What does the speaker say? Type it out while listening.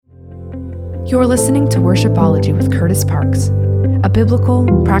You're listening to Worshipology with Curtis Parks, a biblical,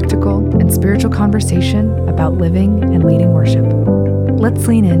 practical, and spiritual conversation about living and leading worship. Let's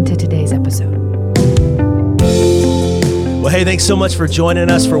lean into today's episode. Well, hey, thanks so much for joining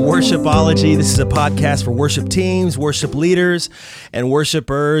us for Worshipology. This is a podcast for worship teams, worship leaders, and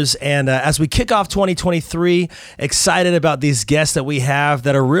worshipers. And as we kick off 2023, excited about these guests that we have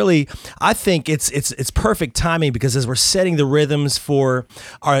that are really, I think it's perfect timing because as we're setting the rhythms for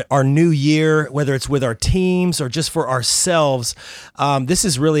our new year, whether it's with our teams or just for ourselves, this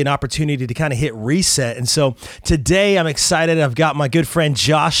is really an opportunity to kind of hit reset. And so today I'm excited. I've got my good friend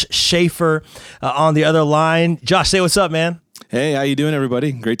Josh Shaffer on the other line. Josh, say what's up, man. Hey, how you doing,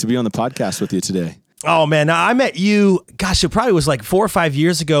 everybody? Great to be on the podcast with you today. Oh, man. Now, I met you, gosh, it probably was like 4 or 5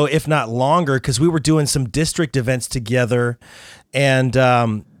 years ago, if not longer, because we were doing some district events together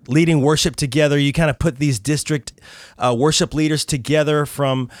and leading worship together. You kind of put these district worship leaders together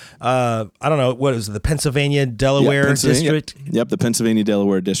from, I don't know, what was it, the Pennsylvania, Delaware district? Yep, the Pennsylvania,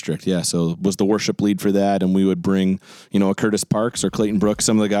 Delaware district. Yeah, so was the worship lead for that, and we would bring, a Curtis Parks or Clayton Brooks,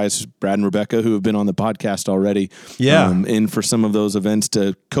 some of the guys, Brad and Rebecca, who have been on the podcast already, in for some of those events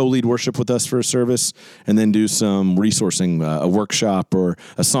to co-lead worship with us for a service, and then do some resourcing, a workshop or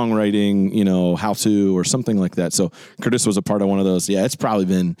a songwriting, how-to or something like that. So Curtis was a part of one of those. Yeah, it's probably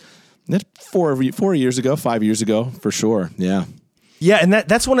been 4 years ago, 5 years ago, for sure. Yeah. Yeah, and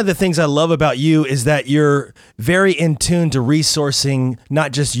that's one of the things I love about you is that you're very in tune to resourcing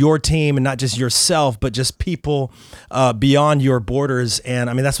not just your team and not just yourself, but just people beyond your borders. And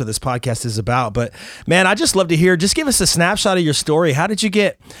I mean, that's what this podcast is about. But man, I just love to hear, just give us a snapshot of your story. How did you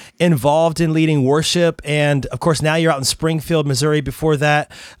get involved in leading worship? And of course, now you're out in Springfield, Missouri. Before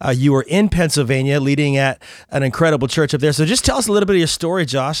that, you were in Pennsylvania leading at an incredible church up there. So just tell us a little bit of your story,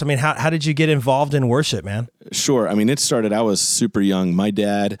 Josh. I mean, how did you get involved in worship, man? Sure. I mean, it started, I was super young. My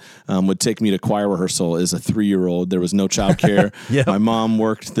dad would take me to choir rehearsal as a 3-year-old. There was no childcare. Yep. My mom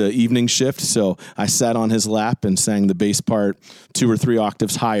worked the evening shift, so I sat on his lap and sang the bass part 2 or 3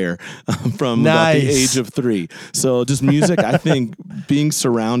 octaves higher from about the age of 3. So just music, I think being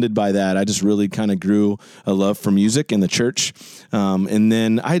surrounded by that, I just really kind of grew a love for music in the church. And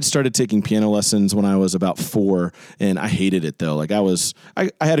then I had started taking piano lessons when I was about 4, and I hated it though. Like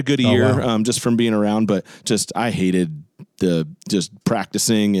I had a good year just from being around, but just I hated just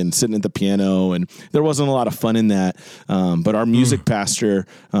practicing and sitting at the piano, and there wasn't a lot of fun in that. But our music pastor,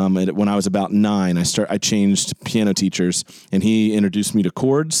 when I was about 9, I changed piano teachers, and he introduced me to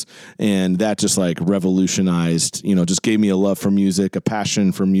chords, and that just like revolutionized, just gave me a love for music, a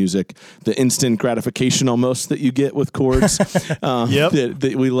passion for music, the instant gratification almost that you get with chords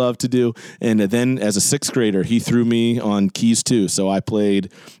that we love to do. And then as a 6th grader, he threw me on keys too. So I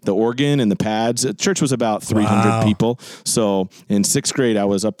played the organ and the pads. The church was about 300 people. So in 6th grade, I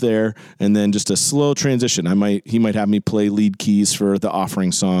was up there, and then just a slow transition. He might have me play lead keys for the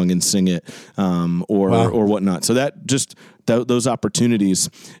offering song and sing it, or whatnot. So that just those opportunities.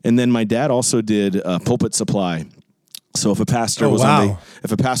 And then my dad also did pulpit supply. So if a pastor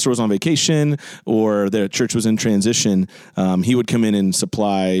was on vacation or their church was in transition, he would come in and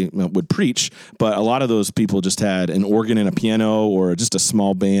would preach. But a lot of those people just had an organ and a piano or just a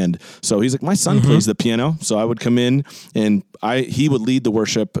small band. So he's like, my son plays the piano. So I would come in and he would lead the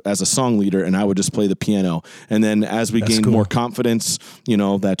worship as a song leader, and I would just play the piano. And then as we gained more confidence,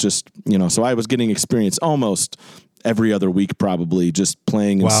 that just, so I was getting experience almost every other week, probably just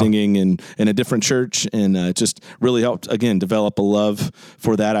playing and singing in a different church. And it just really helped, again, develop a love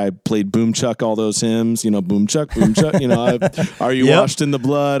for that. I played Boom Chuck, all those hymns, Boom Chuck, Are You Washed in the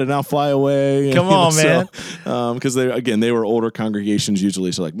Blood and I'll Fly Away. Come on, man. Because they were older congregations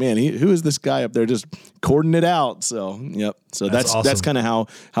usually. So like, man, who is this guy up there just cording it out? So, yep. So that's awesome. That's kind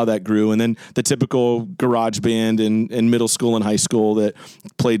of how that grew. And then the typical garage band in middle school and high school that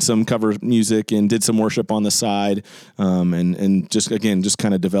played some cover music and did some worship on the side. And just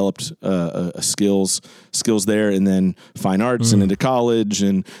kind of developed skills there, and then fine arts and into college.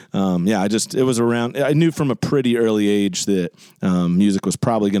 And it was around. I knew from a pretty early age that music was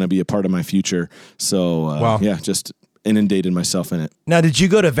probably going to be a part of my future. So just inundated myself in it. Now, did you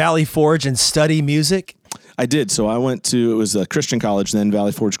go to Valley Forge and study music? I did. So I went to, it was a Christian college then,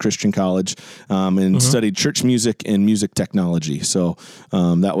 Valley Forge Christian College, and studied church music and music technology. So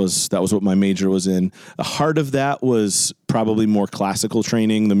that was what my major was in. A heart of that was probably more classical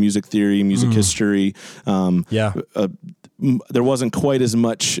training, the music theory, music history. There wasn't quite as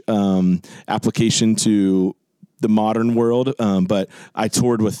much application to the modern world, but I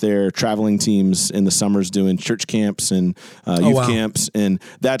toured with their traveling teams in the summers doing church camps and youth camps, and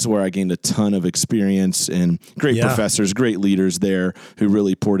that's where I gained a ton of experience and great professors, great leaders there who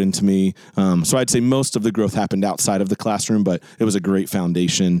really poured into me. So I'd say most of the growth happened outside of the classroom, but it was a great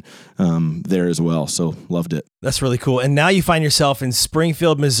foundation there as well. So loved it. That's really cool. And now you find yourself in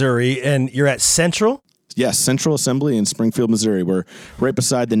Springfield, Missouri, and you're at Central? Yes, Central Assembly in Springfield, Missouri. We're right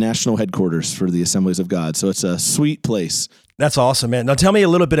beside the national headquarters for the Assemblies of God. So it's a sweet place. That's awesome, man. Now tell me a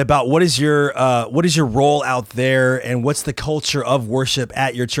little bit about what is your role out there, and what's the culture of worship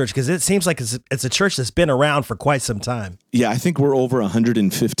at your church? Because it seems like it's a church that's been around for quite some time. Yeah, I think we're over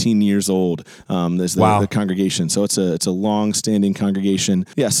 115 years old as the congregation. So it's a long-standing congregation.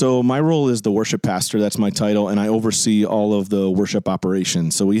 Yeah, so my role is the worship pastor. That's my title, and I oversee all of the worship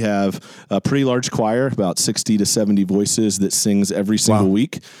operations. So we have a pretty large choir, about 60 to 70 voices that sings every single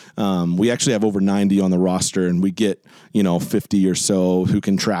week. We actually have over 90 on the roster, and we get 50 or so who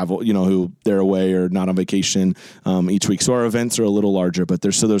can travel, who they're away or not on vacation each week. So our events are a little larger, but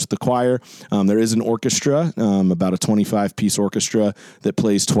there's the choir. There is an orchestra, about a 25-piece orchestra that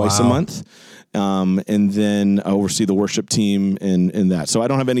plays twice a month. And then I oversee the worship team in that. So I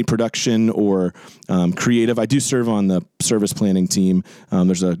don't have any production or creative. I do serve on the service planning team.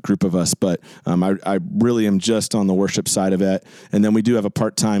 There's a group of us, but I really am just on the worship side of it. And then we do have a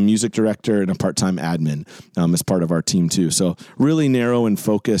part-time music director and a part-time admin as part of our team too. So really narrow and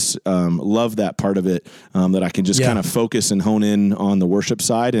focus. Love that part of it, that I can just kind of focus and hone in on the worship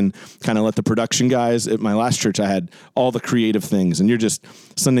side and kind of let the production guys. At my last church, I had all the creative things, and you're just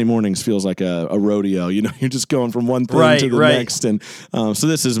Sunday mornings feels like a rodeo. You're just going from one thing to the next. And so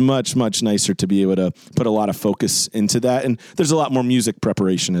this is much, much nicer to be able to put a lot of focus into that. And there's a lot more music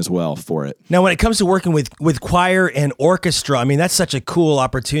preparation as well for it. Now, when it comes to working with choir and orchestra, I mean, that's such a cool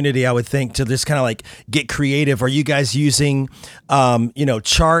opportunity, I would think, to just kind of like get creative. Are you guys using,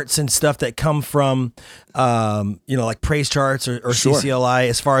 charts and stuff that come from, like praise charts or CCLI,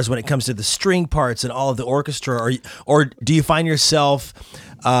 as far as when it comes to the string parts and all of the orchestra? Or do you find yourself,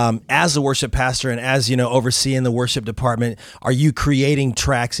 as a worship pastor and as, overseeing the worship department, are you creating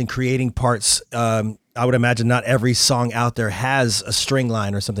tracks and creating parts? I would imagine not every song out there has a string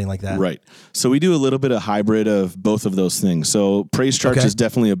line or something like that. Right. So we do a little bit of hybrid of both of those things. So praise charts is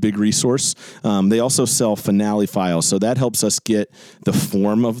definitely a big resource. They also sell finale files. So that helps us get the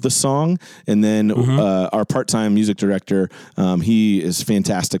form of the song. And then our part-time music director, he is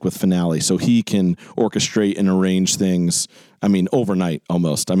fantastic with finale. So he can orchestrate and arrange things, overnight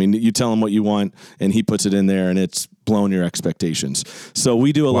almost. You tell him what you want and he puts it in there and it's blown your expectations. So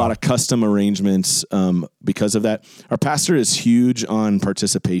we do a lot of custom arrangements because of that. Our pastor is huge on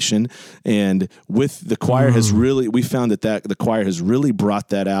participation, and with the choir we found that the choir has really brought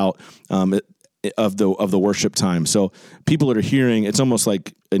that out of the worship time. So people are hearing, it's almost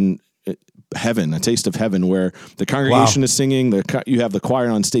like heaven, a taste of heaven, where the congregation is singing, you have the choir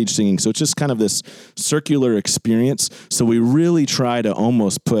on stage singing. So it's just kind of this circular experience. So we really try to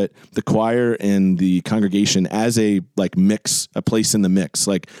almost put the choir and the congregation as a mix, a place in the mix,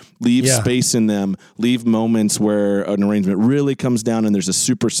 leave space in them, leave moments where an arrangement really comes down and there's a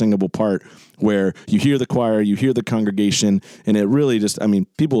super singable part where you hear the choir, you hear the congregation, and it really just,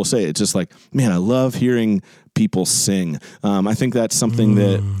 people will say it's just like, man, I love hearing people sing. I think that's something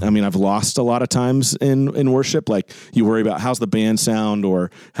that, I've lost a lot of times in worship. Like, you worry about how's the band sound or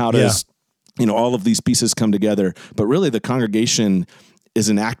how does, all of these pieces come together. But really the congregation is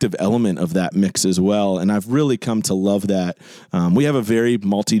an active element of that mix as well. And I've really come to love that. We have a very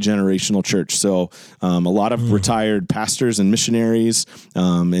multi-generational church. So a lot of retired pastors and missionaries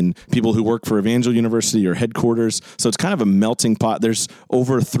and people who work for Evangel University or headquarters. So it's kind of a melting pot. There's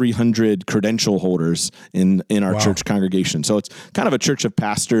over 300 credential holders in our church congregation. So it's kind of a church of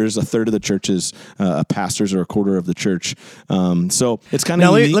pastors. A third of the church is pastors, or a quarter of the church. So it's kind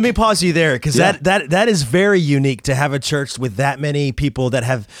of now, unique. Let me pause you there, because that is very unique to have a church with that many people that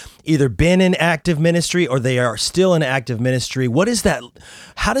have either been in active ministry or they are still in active ministry. What is that?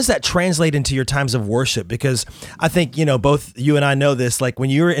 How does that translate into your times of worship? Because I think, both you and I know this, like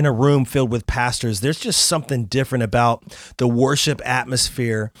when you're in a room filled with pastors, there's just something different about the worship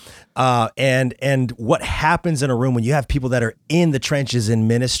atmosphere and what happens in a room when you have people that are in the trenches in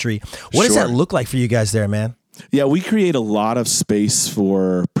ministry. What does that look like for you guys there, man? Yeah, we create a lot of space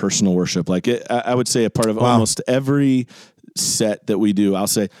for personal worship. I would say a part of almost every set that we do, I'll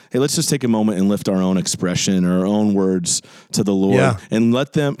say, hey, let's just take a moment and lift our own expression or our own words to the Lord and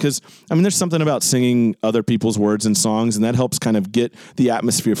let them, because I mean, there's something about singing other people's words and songs, and that helps kind of get the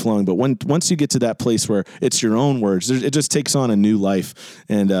atmosphere flowing. But once you get to that place where it's your own words, it just takes on a new life.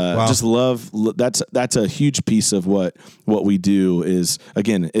 And just love, that's a huge piece of what we do is,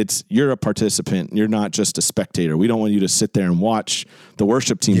 again, you're a participant. You're not just a spectator. We don't want you to sit there and watch the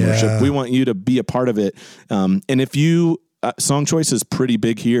worship team worship. We want you to be a part of it. And if you, song choice is pretty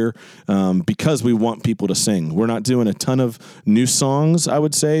big here because we want people to sing. We're not doing a ton of new songs, I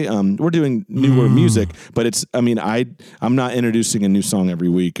would say. We're doing newer music, but I'm not introducing a new song every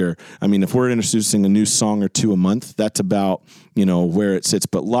week. Or, I mean, if we're introducing a new song or two a month, that's about, where it sits.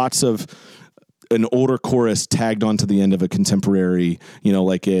 But lots of an older chorus tagged onto the end of a contemporary,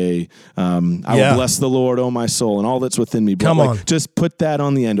 like I will bless the Lord, oh my soul, and all that's within me. But Come on. Just put that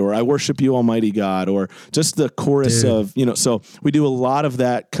on the end, or I worship you, Almighty God, or just the chorus of, so we do a lot of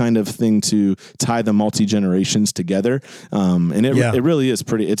that kind of thing to tie the multi-generations together. And it really is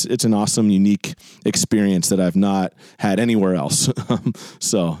it's an awesome, unique experience that I've not had anywhere else.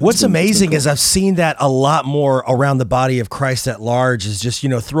 So what's amazing is I've seen that a lot more around the body of Christ at large is just,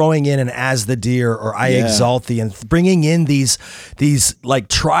 throwing in an as the deer or I exalt thee and bringing in these like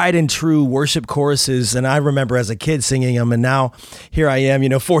tried and true worship choruses. And I remember as a kid singing them, and now here I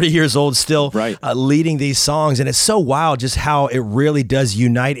am, 40 years old, still leading these songs. And it's so wild just how it really does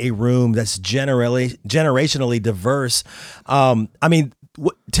unite a room that's generationally diverse.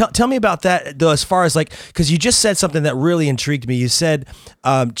 Tell me about that though, as far as because you just said something that really intrigued me. You said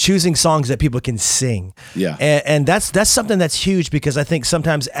choosing songs that people can sing. Yeah. And that's something that's huge, because I think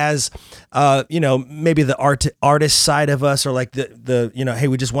sometimes as, maybe the artist side of us, or like the hey,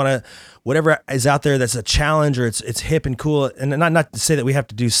 we just want to, whatever is out there that's a challenge, or it's hip and cool. And not to say that we have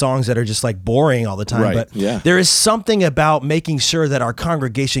to do songs that are just like boring all the time, but there is something about making sure that our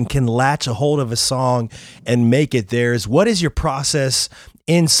congregation can latch a hold of a song and make it theirs. What is your process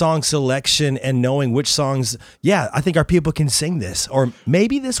in song selection and knowing which songs, I think our people can sing this, or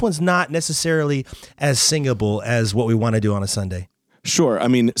maybe this one's not necessarily as singable as what we want to do on a Sunday? Sure. I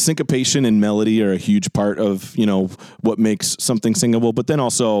mean, syncopation and melody are a huge part of, what makes something singable, but then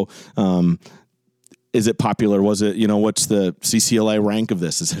also, is it popular? Was it, what's the CCLI rank of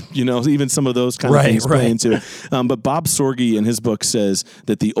this? Is it, even some of those kind of things play into it. But Bob Sorge in his book says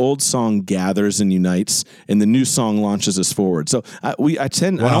that the old song gathers and unites, and the new song launches us forward. So I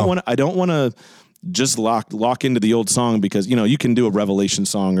don't want to just lock into the old song, because you can do a Revelation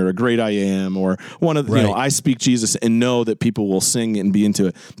song or a Great I Am or one of the, I Speak Jesus, and know that people will sing and be into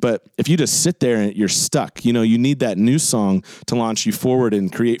it. But if you just sit there and you're stuck, you need that new song to launch you forward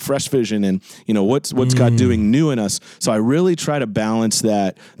and create fresh vision and what's God doing new in us. So I really try to balance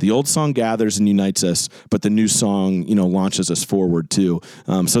that. The old song gathers and unites us, but the new song launches us forward too.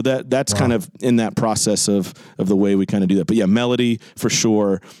 So that's kind of in that process of the way we kind of do that. But yeah, melody for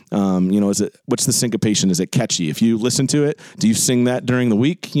sure. What's the syncopation? Is it catchy? If you listen to it, do you sing that during the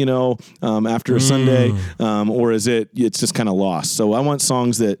week, after a Sunday, or is it's just kind of lost? So I want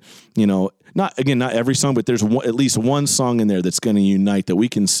songs that, not every song, but there's at least one song in there that's going to unite, that we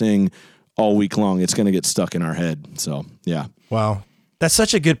can sing all week long. It's going to get stuck in our head. So, yeah. Wow. That's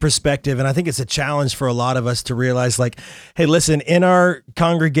such a good perspective. And I think it's a challenge for a lot of us to realize, hey, listen, in our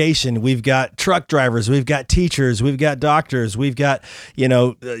congregation, we've got truck drivers, we've got teachers, we've got doctors, we've got,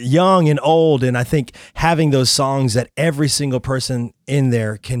 young and old. And I think having those songs that every single person in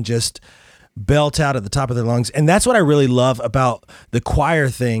there can just belt out at the top of their lungs. And that's what I really love about the choir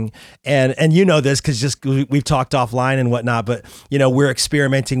thing. And this because just we've talked offline and whatnot, but we're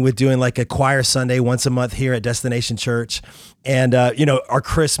experimenting with doing like a choir Sunday once a month here at Destination Church. And, our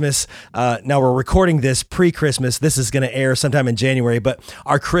Christmas, now we're recording this pre-Christmas. This is going to air sometime in January, but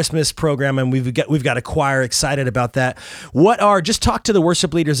our Christmas program, and we've got a choir excited about that. Just talk to the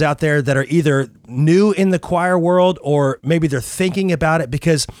worship leaders out there that are either new in the choir world, or maybe they're thinking about it,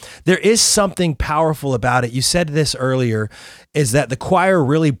 because there is something powerful about it. You said this earlier, is that the choir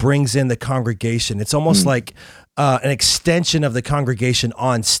really brings in the congregation. It's almost like an extension of the congregation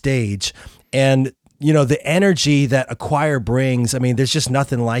on stage. And the energy that a choir brings, I mean, there's just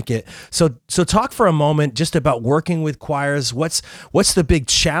nothing like it. So talk for a moment just about working with choirs. What's the big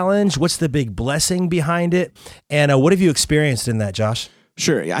challenge? What's the big blessing behind it? And what have you experienced in that, Josh?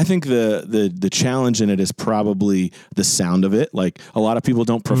 Sure. I think the challenge in it is probably the sound of it. Like, a lot of people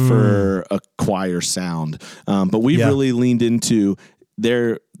don't prefer a choir sound, but we've really leaned into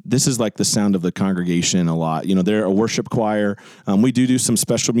this is like the sound of the congregation a lot. They're a worship choir. We do some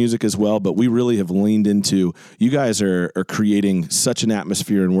special music as well, but we really have leaned into, you guys are creating such an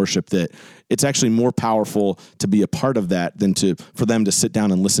atmosphere in worship that it's actually more powerful to be a part of that than for them to sit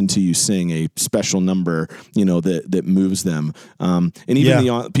down and listen to you sing a special number, that moves them. And even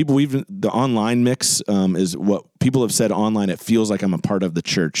the online mix is what people have said online. It feels like I'm a part of the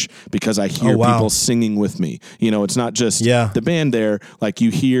church because I hear people singing with me. It's not just the band there. Like,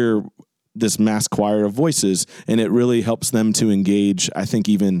 you hear this mass choir of voices, and it really helps them to engage. I think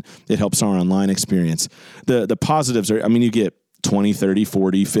even it helps our online experience. The positives are, you get 20, 30,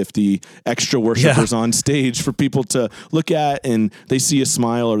 40, 50 extra worshipers on stage for people to look at, and they see a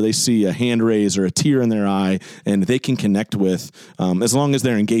smile or they see a hand raise or a tear in their eye, and they can connect with, as long as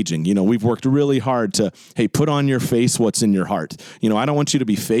they're engaging. We've worked really hard to, hey, put on your face what's in your heart. I don't want you to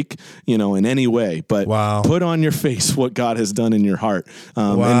be fake, in any way, but put on your face what God has done in your heart.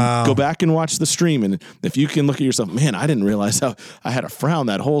 And go back and watch the stream. And if you can look at yourself, man, I didn't realize how I had a frown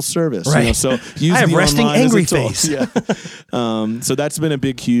that whole service. Right. So use I have the resting online angry as a tool. face. Yeah. So that's been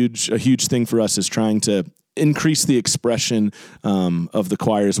a huge thing for us, is trying to increase the expression of the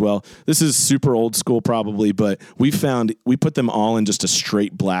choir as well. This is super old school probably, but we put them all in just a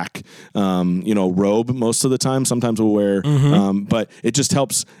straight black, robe most of the time. Sometimes we'll wear, but it just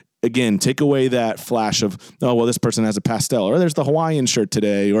helps. Again, take away that flash of, oh, well, this person has a pastel, or there's the Hawaiian shirt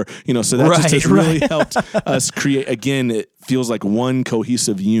today, or, so that just has really helped us create, again, it feels like one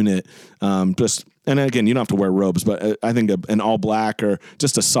cohesive unit. And again, you don't have to wear robes, but I think an all black or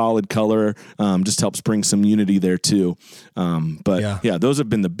just a solid color just helps bring some unity there too. But those have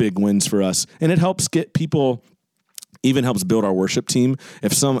been the big wins for us. And it helps get people, even helps build our worship team.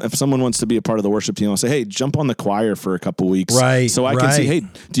 If someone wants to be a part of the worship team, I'll say, hey, jump on the choir for a couple weeks. Right. So I can see, hey,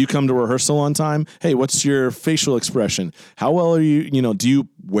 do you come to rehearsal on time? Hey, what's your facial expression? How well are you, do you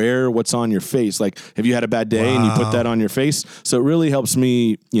wear what's on your face? Like, have you had a bad day and you put that on your face? So it really helps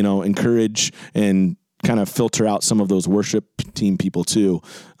me, encourage and kind of filter out some of those worship team people too.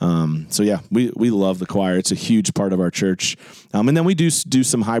 We love the choir. It's a huge part of our church. And then we do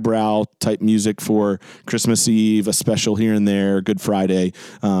some highbrow type music for Christmas Eve, a special here and there, Good Friday.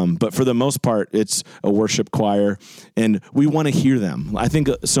 But for the most part, it's a worship choir, and we want to hear them. I think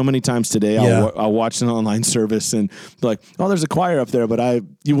so many times today I'll watch an online service and be like, oh, there's a choir up there, but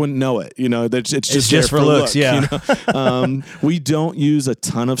you wouldn't know it. It's just for looks. We don't use a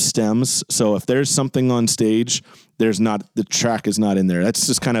ton of stems. So if there's something on stage, the track is not in there. That's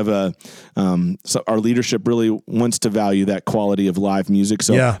just kind of so our leadership really wants to value that quality of live music.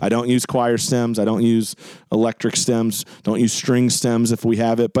 So I don't use choir stems. I don't use electric stems. Don't use string stems if we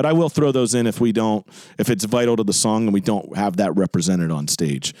have it, but I will throw those in if it's vital to the song and we don't have that represented on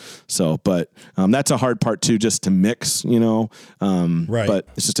stage. So, but that's a hard part too, just to mix, but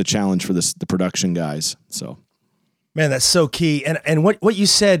it's just a challenge for the production guys. So. Man, that's so key. And what you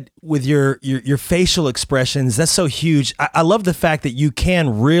said with your facial expressions, that's so huge. I love the fact that you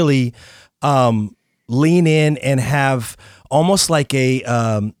can really lean in and have almost like a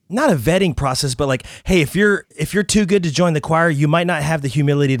not a vetting process, but like, hey, if you're too good to join the choir, you might not have the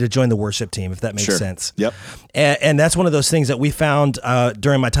humility to join the worship team, if that makes sense. Yep. And that's one of those things that we found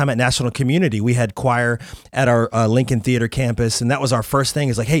during my time at National Community. We had choir at our Lincoln Theater campus, and that was our first thing.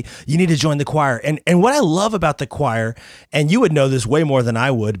 Is like, hey, you need to join the choir. And what I love about the choir, and you would know this way more than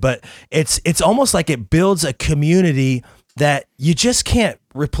I would, but it's almost like it builds a community that you just can't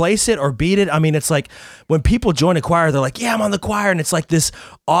replace it or beat it. I mean, it's like when people join a choir, they're like, yeah, I'm on the choir. And it's like this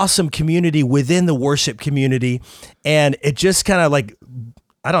awesome community within the worship community. And it just kind of like,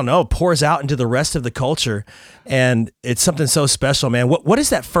 I don't know, pours out into the rest of the culture. And it's something so special, man. What is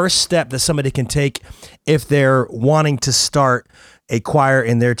that first step that somebody can take if they're wanting to start a choir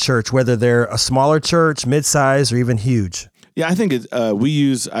in their church, whether they're a smaller church, mid-size, or even huge? Yeah, I think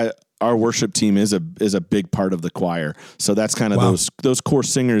our worship team is a big part of the choir. So that's kind of those core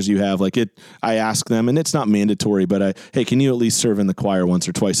singers you have. Like I ask them, and it's not mandatory, but hey, can you at least serve in the choir once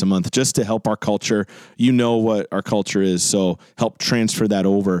or twice a month just to help our culture? You know what our culture is, so help transfer that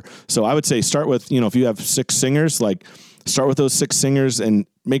over. So I would say start with, if you have 6 singers, like start with those 6 singers and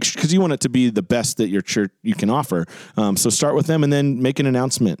make sure, because you want it to be the best that your church you can offer. So start with them and then make an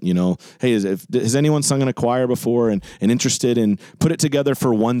announcement. Hey, has anyone sung in a choir before and interested in put it together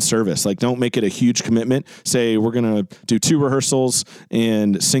for one service? Like, don't make it a huge commitment. Say we're gonna do 2 rehearsals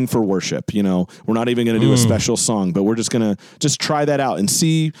and sing for worship. We're not even gonna do a special song, but we're just gonna try that out and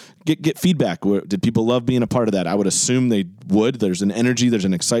see. Get feedback. Did people love being a part of that? I would assume they would. There's an energy, there's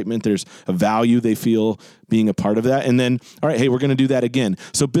an excitement, there's a value they feel being a part of that. And then, all right, hey, we're going to do that again.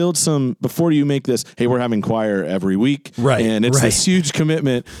 So build some, before you make this, hey, we're having choir every week. Right. And it's this huge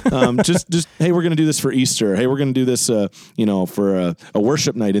commitment. Just, hey, we're going to do this for Easter. Hey, we're going to do this, for a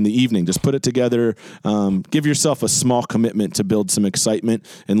worship night in the evening. Just put it together. Give yourself a small commitment to build some excitement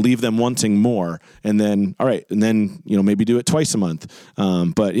and leave them wanting more. And then, all right. And then, maybe do it twice a month.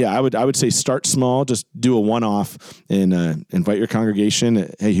 But yeah, I would say start small, just do a one-off and invite your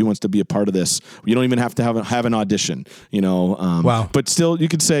congregation. Hey, who wants to be a part of this? You don't even have to have an audition, Wow. But still, you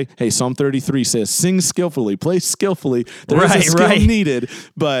could say, hey, Psalm 33 says, sing skillfully, play skillfully. There is a skill needed,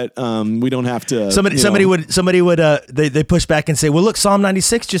 but we don't have to. Somebody would they push back and say, well, look, Psalm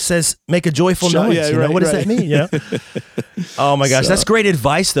 96 just says, make a joyful noise. What does that mean? Oh my gosh, that's great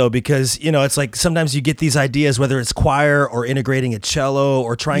advice though, because it's like sometimes you get these ideas, whether it's choir or integrating a cello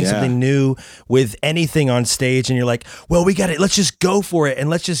or trying something new with anything on stage, and you're like, well, we got it. Let's just go for it, and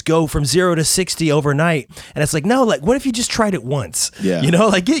let's just go from 0 to 60 overnight. And it's like, no, like, what if you just tried it once? Yeah.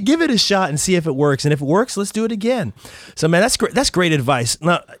 Give it a shot and see if it works. And if it works, let's do it again. So, man, that's great. That's great advice.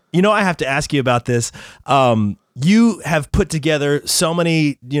 Now, I have to ask you about this. You have put together so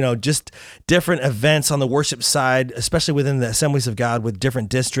many, just different events on the worship side, especially within the Assemblies of God with different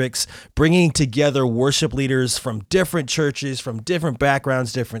districts, bringing together worship leaders from different churches, from different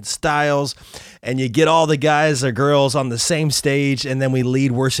backgrounds, different styles, and you get all the guys or girls on the same stage, and then we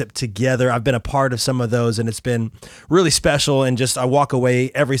lead worship together. I've been a part of some of those, and it's been really special, and just I walk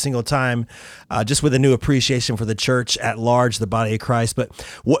away every single time just with a new appreciation for the church at large, the body of Christ. But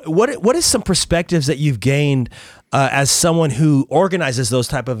what is some perspectives that you've gained as someone who organizes those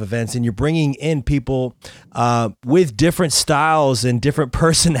type of events, and you're bringing in people with different styles and different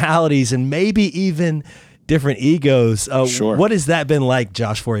personalities and maybe even different egos? Sure. What has that been like,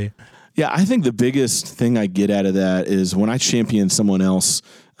 Josh, for you? Yeah, I think the biggest thing I get out of that is when I champion someone else,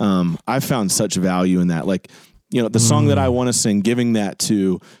 I've found such value in that. Like, the song that I want to sing, giving that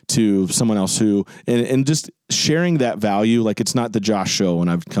to someone else who, and just sharing that value. Like, it's not the Josh show when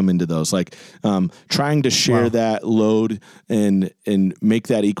I've come into those, like, trying to share that load and make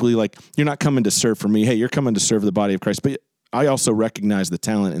that equally. Like, you're not coming to serve for me. Hey, you're coming to serve the body of Christ. But I also recognize the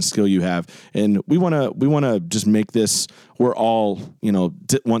talent and skill you have, and we want to just make this, we're all,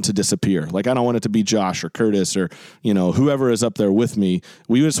 want to disappear. Like, I don't want it to be Josh or Curtis or, whoever is up there with me.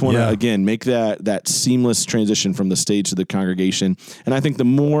 We just want to, again, make that seamless transition from the stage to the congregation. And I think the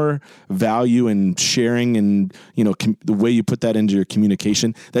more value in sharing and, the way you put that into your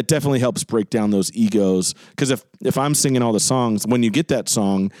communication, that definitely helps break down those egos. Because if I'm singing all the songs, when you get that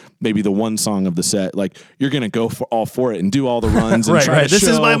song, maybe the one song of the set, like, you're going to go for it and do all the runs and try to this show,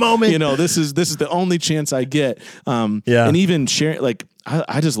 is my moment. This is the only chance I get. And even sharing, like,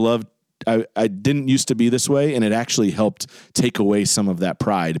 I just loved, I didn't used to be this way, and it actually helped take away some of that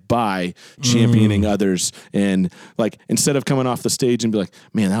pride by championing others. And, like, instead of coming off the stage and be like,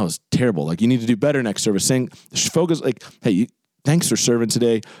 man, that was terrible, like, you need to do better next service, saying, focus, like, hey, thanks for serving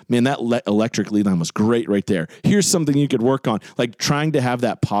today. Man, that electric lead line was great right there. Here's something you could work on. Like, trying to have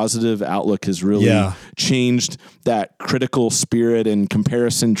that positive outlook has really changed that critical spirit and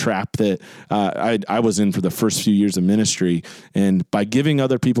comparison trap that I was in for the first few years of ministry. And by giving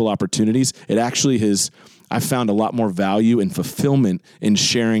other people opportunities, it actually has, I found a lot more value and fulfillment in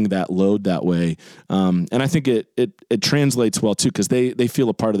sharing that load that way. And I think it translates well too, because they feel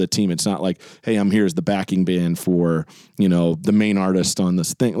a part of the team. It's not like, hey, I'm here as the backing band for, the main artist on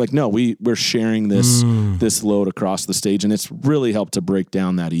this thing. Like, no, we're sharing this load across the stage, and it's really helped to break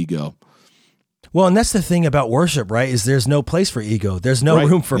down that ego. Well, and that's the thing about worship, right? Is there's no place for ego. There's no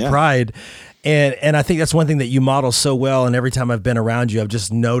room for pride. And I think that's one thing that you model so well. And every time I've been around you, I've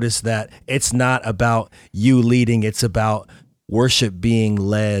just noticed that it's not about you leading. It's about worship being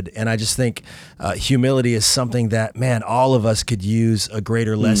led. And I just think humility is something that, man, all of us could use a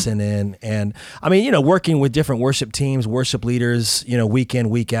greater lesson in. And I mean, working with different worship teams, worship leaders, week in,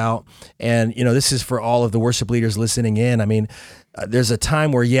 week out. And, this is for all of the worship leaders listening in. I mean, there's a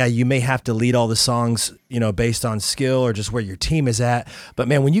time where, you may have to lead all the songs, based on skill or just where your team is at. But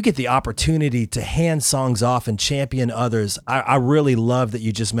man, when you get the opportunity to hand songs off and champion others, I really love that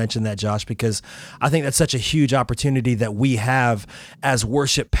you just mentioned that, Josh, because I think that's such a huge opportunity that we have as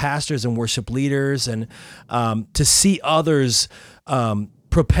worship pastors and worship leaders, and to see others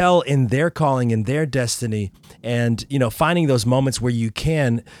propel in their calling and their destiny, and finding those moments where you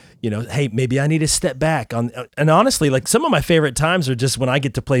can, hey, maybe I need to step back on. And honestly, like, some of my favorite times are just when I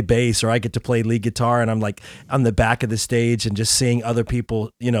get to play bass or I get to play lead guitar, and I'm like on the back of the stage and just seeing other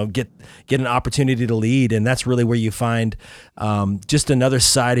people, get an opportunity to lead. And that's really where you find just another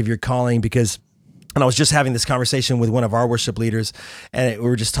side of your calling, because And I was just having this conversation with one of our worship leaders, and we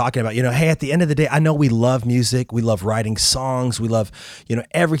were just talking about, hey, at the end of the day, I know we love music. We love writing songs. We love,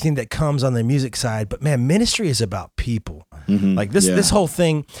 everything that comes on the music side. But man, ministry is about people. Mm-hmm. Like this whole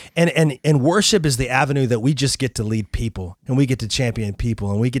thing. And worship is the avenue that we just get to lead people, and we get to champion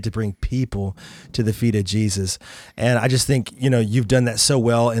people, and we get to bring people to the feet of Jesus. And I just think, you've done that so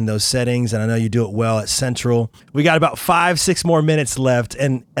well in those settings. And I know you do it well at Central. We got about 5-6 more minutes left.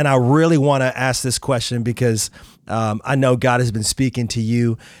 And I really want to ask this question because I know God has been speaking to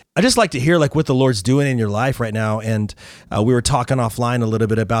you. I just like to hear what the Lord's doing in your life right now. And we were talking offline a little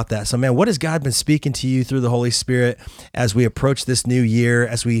bit about that. So man, what has God been speaking to you through the Holy Spirit as we approach this new year,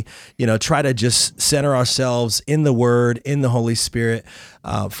 as we, try to just center ourselves in the Word, in the Holy Spirit,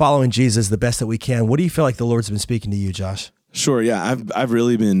 following Jesus the best that we can? What do you feel like the Lord's been speaking to you, Josh? Sure. Yeah. I've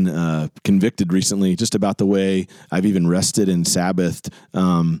really been convicted recently just about the way I've even rested and Sabbathed.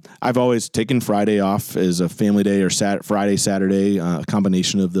 I've always taken Friday off as a family day, or Friday, Saturday, a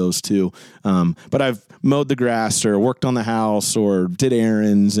combination of those two. But I've mowed the grass or worked on the house or did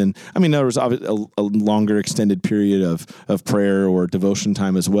errands. And I mean, there was a longer extended period of prayer or devotion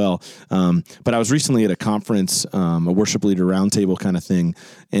time as well. But I was recently at a conference, a worship leader roundtable kind of thing.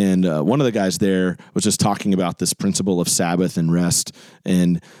 And one of the guys there was just talking about this principle of Sabbath and rest.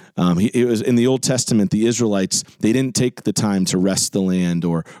 And it was in the Old Testament, the Israelites, they didn't take the time to rest the land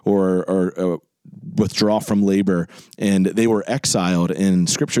or withdraw from labor, and they were exiled. And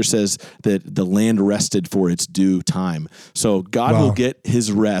Scripture says that the land rested for its due time. So God will get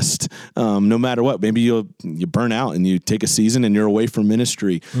His rest, no matter what. Maybe you burn out and you take a season and you're away from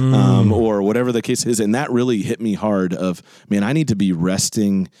ministry, or whatever the case is. And that really hit me hard. Man, I need to be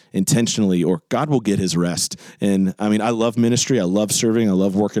resting intentionally, or God will get His rest. And I mean, I love ministry, I love serving, I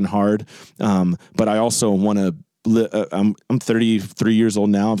love working hard, but I also want to. I'm 33 years old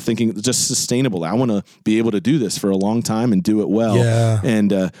now. I'm thinking just sustainable. I want to be able to do this for a long time and do it well,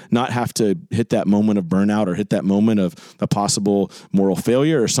 and not have to hit that moment of burnout or hit that moment of a possible moral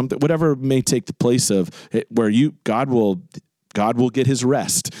failure or something, whatever may take the place of it, where God will get His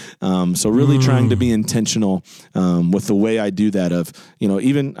rest. So really trying to be intentional with the way I do that.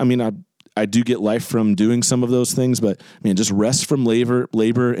 I do get life from doing some of those things, but man, just rest from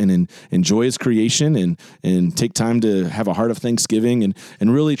labor and enjoy His creation and take time to have a heart of thanksgiving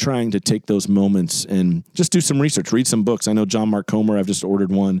and really trying to take those moments and just do some research, read some books. I know John Mark Comer, I've just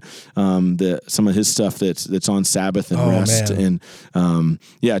ordered one, some of his stuff that's on Sabbath and rest. Man. And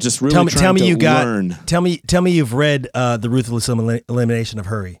just really learn. Tell me you've read The Ruthless Elimination of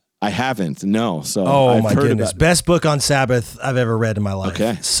Hurry. I haven't, no. So I've my heard goodness. Best book on Sabbath I've ever read in my life.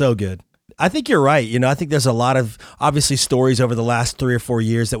 Okay. So good. I think you're right. I think there's a lot of obviously stories over the last 3 or 4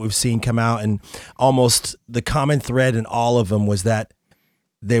 years that we've seen come out, and almost the common thread in all of them was that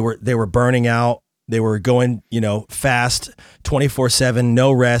they were burning out. They were going, fast, 24/7,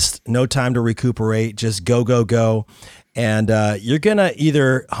 no rest, no time to recuperate, just go, go, go. And you're going to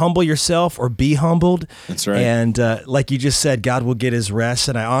either humble yourself or be humbled. That's right. And like you just said, God will get His rest.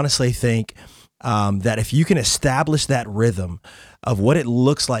 And I honestly think that if you can establish that rhythm of what it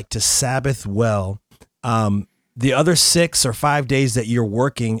looks like to Sabbath well, the other 6 or 5 days that you're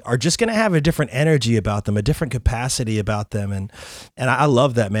working are just going to have a different energy about them, a different capacity about them. And I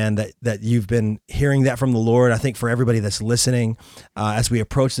love that, man, that you've been hearing that from the Lord. I think for everybody that's listening, as we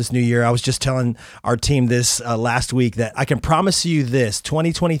approach this new year, I was just telling our team this last week that I can promise you this,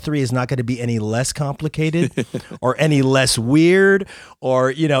 2023 is not going to be any less complicated or any less weird,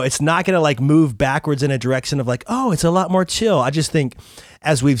 or, it's not going to move backwards in a direction of it's a lot more chill. I just think,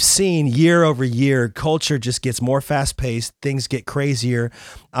 as we've seen year over year, culture just gets more fast-paced, things get crazier,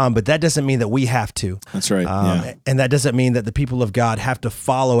 but that doesn't mean that we have to. That's right. And that doesn't mean that the people of God have to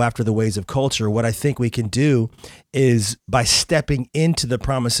follow after the ways of culture. What I think we can do is, by stepping into the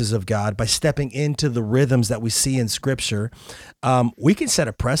promises of God, by stepping into the rhythms that we see in Scripture, we can set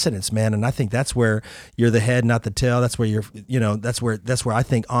a precedence, man. And I think that's where you're the head, not the tail. That's where that's where I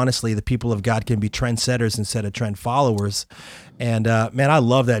think, honestly, the people of God can be trendsetters instead of trend followers. And man, I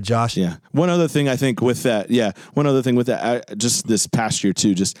love that, Josh. Yeah. One other thing I think with that, just this past year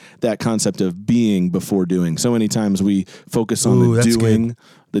too, just that concept of being before doing. So many times we focus on the doing. Good.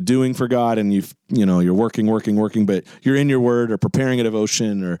 The doing for God, and you're working, but you're in your word or preparing a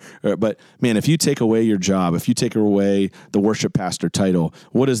devotion but man, if you take away your job, if you take away the worship pastor title,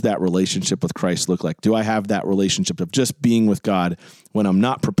 what does that relationship with Christ look like? Do I have that relationship of just being with God when I'm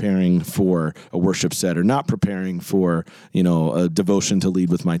not preparing for a worship set or not preparing for, a devotion to lead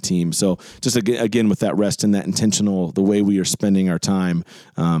with my team? So just again, with that rest and that intentional, the way we are spending our time,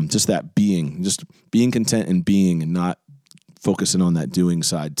 just that being content and being, and not focusing on that doing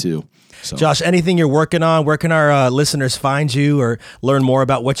side too. So. Josh, anything you're working on? Where can our listeners find you or learn more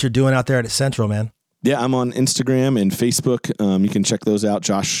about what you're doing out there at Central, man? Yeah, I'm on Instagram and Facebook. You can check those out,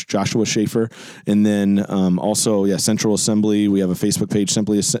 Joshua Shaffer. And then also, Central Assembly. We have a Facebook page,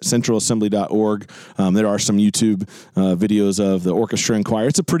 simply centralassembly.org. There are some YouTube videos of the orchestra and choir.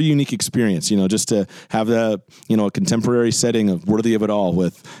 It's a pretty unique experience, just to have a contemporary setting of worthy of it all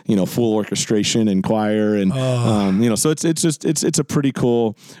with, full orchestration and choir. And, so it's a pretty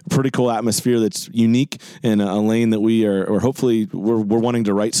cool atmosphere that's unique in a lane that we're hopefully wanting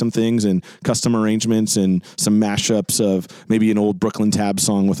to write some things and custom arrangements and some mashups of maybe an old Brooklyn Tab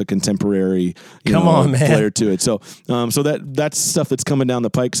song with a contemporary flair to it. So that's stuff that's coming down the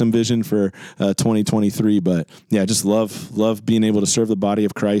pike, some vision for 2023. But yeah, just love being able to serve the body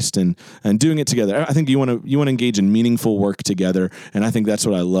of Christ and doing it together. I think you want to engage in meaningful work together, and I think that's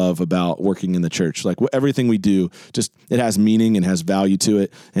what I love about working in the church. Like everything we do, just it has meaning and has value to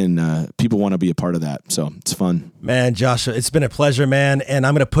it, and people want to be a part of that. So it's fun. Man, Joshua, it's been a pleasure, man. And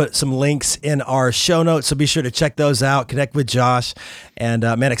I'm going to put some links in our show notes, so be sure to check those out, connect with Josh, and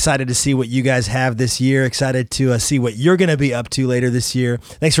man, excited to see what you guys have this year, excited to see what you're going to be up to later this year.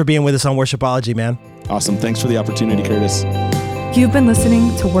 Thanks for being with us on Worshipology, man. Awesome. Thanks for the opportunity, Curtis. You've been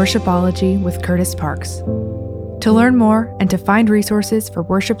listening to Worshipology with Curtis Parks. To learn more and to find resources for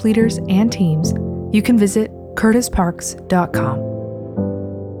worship leaders and teams, you can visit curtisparks.com.